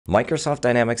Microsoft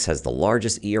Dynamics has the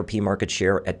largest ERP market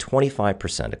share at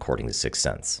 25% according to 6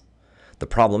 Sense. The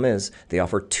problem is they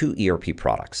offer two ERP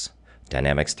products,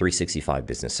 Dynamics 365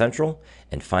 Business Central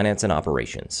and Finance and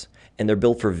Operations, and they're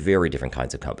built for very different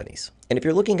kinds of companies. And if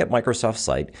you're looking at Microsoft's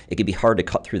site, it can be hard to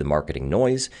cut through the marketing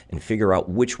noise and figure out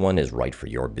which one is right for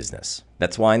your business.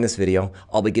 That's why in this video,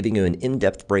 I'll be giving you an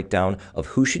in-depth breakdown of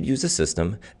who should use the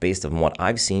system based on what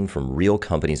I've seen from real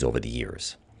companies over the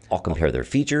years. I'll compare their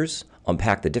features,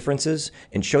 unpack the differences,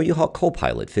 and show you how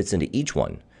Copilot fits into each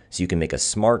one so you can make a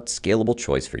smart, scalable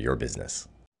choice for your business.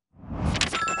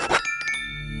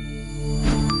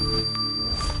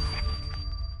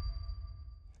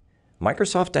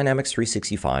 Microsoft Dynamics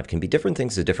 365 can be different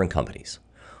things to different companies.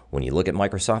 When you look at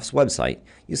Microsoft's website,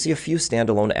 you see a few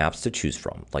standalone apps to choose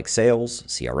from, like Sales,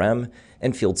 CRM,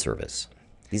 and Field Service.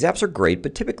 These apps are great,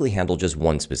 but typically handle just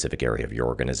one specific area of your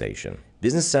organization.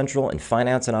 Business Central and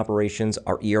Finance and Operations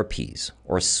are ERPs,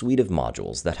 or a suite of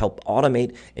modules that help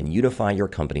automate and unify your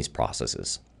company's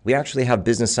processes. We actually have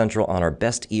Business Central on our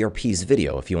Best ERPs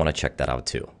video if you want to check that out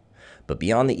too. But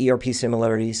beyond the ERP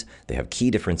similarities, they have key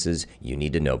differences you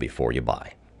need to know before you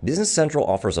buy. Business Central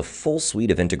offers a full suite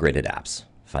of integrated apps: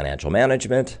 financial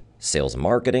management, sales and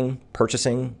marketing,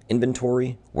 purchasing,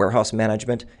 inventory, warehouse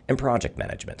management, and project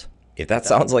management. If that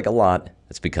sounds like a lot,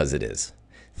 it's because it is.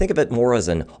 Think of it more as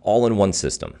an all-in-one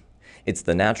system. It's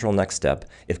the natural next step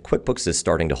if QuickBooks is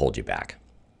starting to hold you back.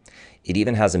 It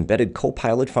even has embedded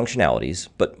Copilot functionalities,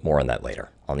 but more on that later.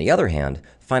 On the other hand,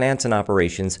 Finance and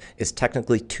Operations is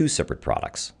technically two separate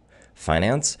products: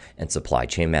 Finance and Supply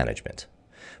Chain Management.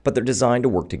 But they're designed to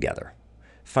work together.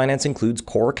 Finance includes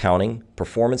core accounting,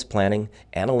 performance planning,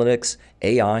 analytics,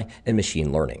 AI, and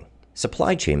machine learning.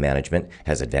 Supply Chain Management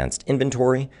has advanced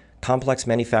inventory, complex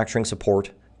manufacturing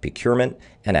support, procurement,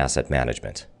 and asset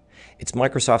management. It's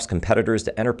Microsoft's competitors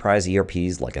to enterprise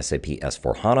ERPs like SAP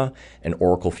S/4HANA and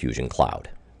Oracle Fusion Cloud.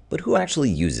 But who actually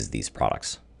uses these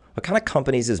products? What kind of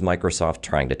companies is Microsoft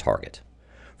trying to target?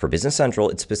 For Business Central,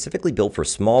 it's specifically built for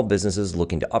small businesses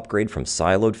looking to upgrade from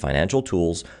siloed financial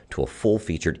tools to a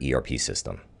full-featured ERP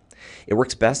system. It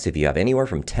works best if you have anywhere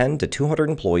from 10 to 200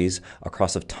 employees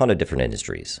across a ton of different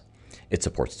industries. It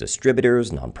supports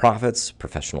distributors, nonprofits,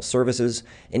 professional services,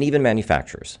 and even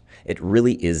manufacturers. It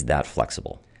really is that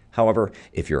flexible. However,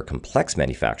 if you're a complex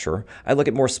manufacturer, I look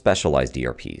at more specialized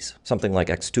ERPs, something like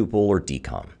Xtuple or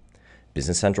DCOM.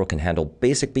 Business Central can handle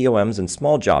basic BOMs and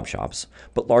small job shops,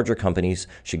 but larger companies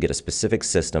should get a specific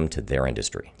system to their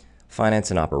industry. Finance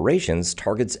and Operations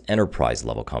targets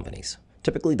enterprise-level companies,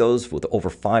 typically those with over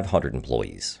 500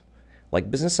 employees. Like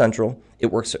Business Central,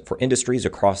 it works for industries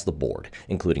across the board,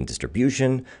 including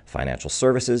distribution, financial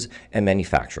services, and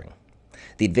manufacturing.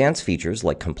 The advanced features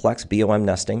like complex BOM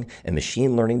nesting and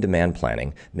machine learning demand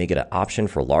planning make it an option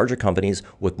for larger companies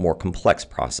with more complex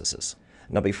processes.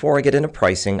 Now, before I get into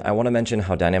pricing, I want to mention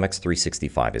how Dynamics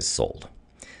 365 is sold.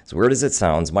 As weird as it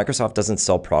sounds, Microsoft doesn't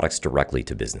sell products directly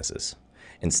to businesses.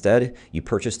 Instead, you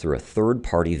purchase through a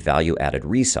third-party value-added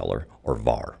reseller, or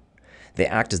VAR. They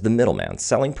act as the middleman,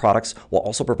 selling products while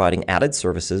also providing added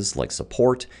services like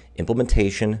support,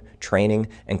 implementation, training,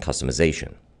 and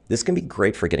customization. This can be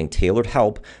great for getting tailored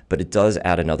help, but it does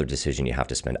add another decision you have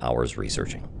to spend hours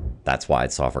researching. That's why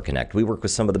at Software Connect, we work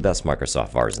with some of the best Microsoft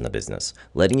VARs in the business,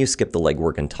 letting you skip the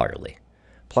legwork entirely.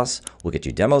 Plus, we'll get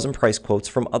you demos and price quotes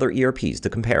from other ERPs to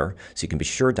compare so you can be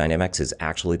sure Dynamics is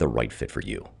actually the right fit for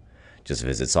you. Just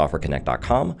visit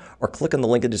softwareconnect.com or click on the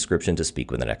link in the description to speak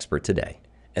with an expert today.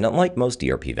 And unlike most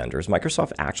ERP vendors,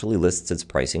 Microsoft actually lists its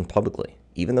pricing publicly,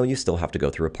 even though you still have to go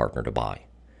through a partner to buy.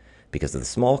 Because of the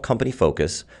small company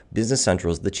focus, Business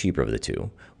Central is the cheaper of the two,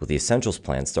 with the Essentials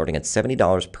plan starting at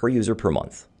 $70 per user per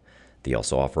month. They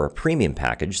also offer a premium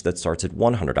package that starts at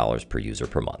 $100 per user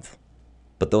per month.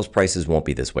 But those prices won't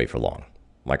be this way for long.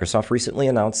 Microsoft recently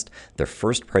announced their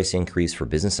first price increase for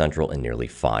Business Central in nearly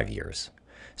 5 years.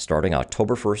 Starting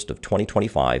October 1st of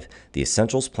 2025, the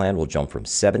Essentials plan will jump from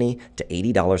 $70 to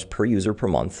 $80 per user per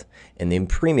month, and the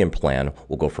Premium plan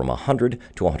will go from $100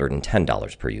 to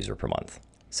 $110 per user per month.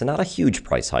 So not a huge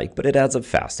price hike, but it adds up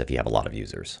fast if you have a lot of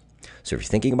users. So if you're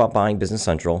thinking about buying Business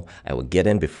Central, I would get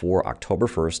in before October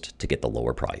 1st to get the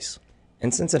lower price.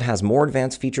 And since it has more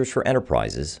advanced features for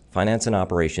enterprises, Finance and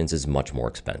Operations is much more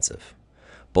expensive.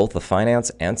 Both the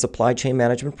Finance and Supply Chain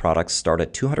Management products start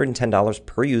at $210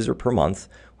 per user per month,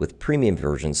 with premium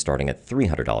versions starting at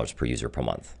 $300 per user per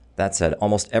month. That said,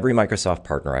 almost every Microsoft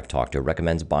partner I've talked to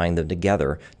recommends buying them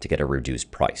together to get a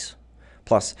reduced price.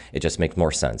 Plus, it just makes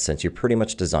more sense since you're pretty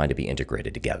much designed to be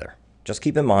integrated together. Just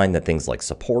keep in mind that things like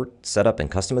support, setup, and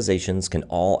customizations can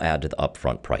all add to the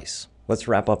upfront price. Let's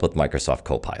wrap up with Microsoft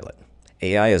Copilot.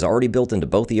 AI is already built into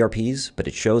both ERPs, but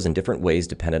it shows in different ways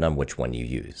depending on which one you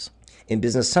use. In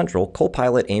Business Central,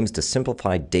 Copilot aims to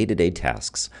simplify day-to-day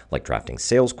tasks like drafting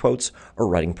sales quotes or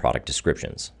writing product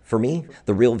descriptions. For me,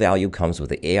 the real value comes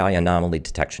with the AI anomaly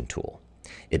detection tool.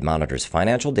 It monitors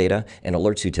financial data and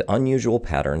alerts you to unusual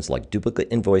patterns like duplicate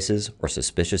invoices or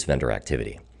suspicious vendor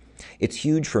activity. It's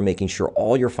huge for making sure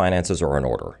all your finances are in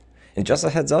order. And just a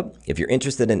heads up, if you're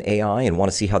interested in AI and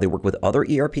want to see how they work with other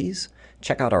ERPs,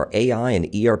 check out our AI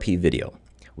and ERP video.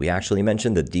 We actually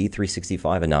mentioned the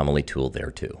D365 anomaly tool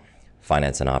there too.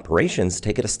 Finance and operations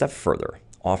take it a step further,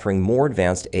 offering more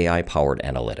advanced AI-powered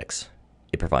analytics.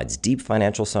 It provides deep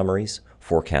financial summaries,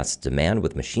 forecasts demand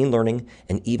with machine learning,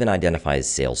 and even identifies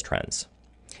sales trends.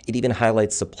 It even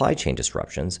highlights supply chain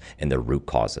disruptions and their root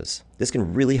causes. This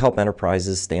can really help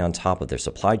enterprises stay on top of their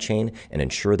supply chain and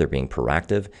ensure they're being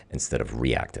proactive instead of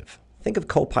reactive. Think of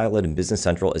Copilot and Business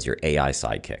Central as your AI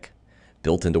sidekick.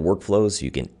 Built into workflows so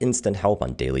you get instant help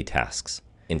on daily tasks.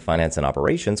 In finance and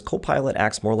operations, Copilot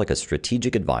acts more like a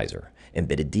strategic advisor,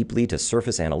 embedded deeply to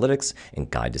surface analytics and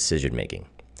guide decision-making.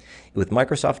 With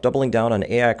Microsoft doubling down on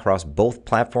AI across both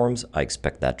platforms, I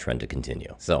expect that trend to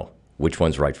continue. So, which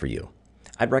one's right for you?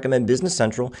 I'd recommend Business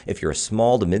Central if you're a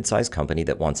small to mid-sized company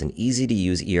that wants an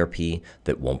easy-to-use ERP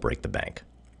that won't break the bank.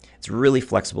 It's really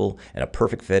flexible and a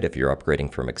perfect fit if you're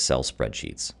upgrading from Excel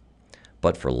spreadsheets.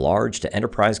 But for large to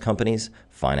enterprise companies,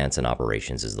 finance and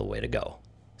operations is the way to go.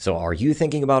 So are you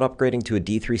thinking about upgrading to a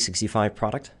D365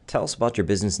 product? Tell us about your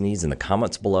business needs in the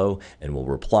comments below and we'll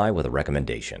reply with a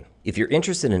recommendation. If you're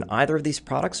interested in either of these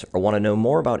products or want to know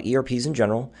more about ERPs in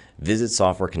general, visit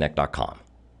softwareconnect.com.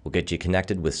 We'll get you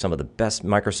connected with some of the best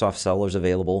Microsoft sellers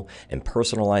available and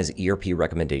personalized ERP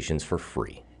recommendations for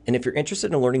free. And if you're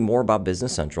interested in learning more about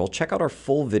Business Central, check out our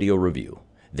full video review.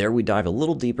 There we dive a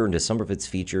little deeper into some of its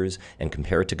features and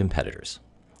compare it to competitors.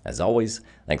 As always,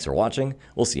 thanks for watching.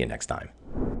 We'll see you next time.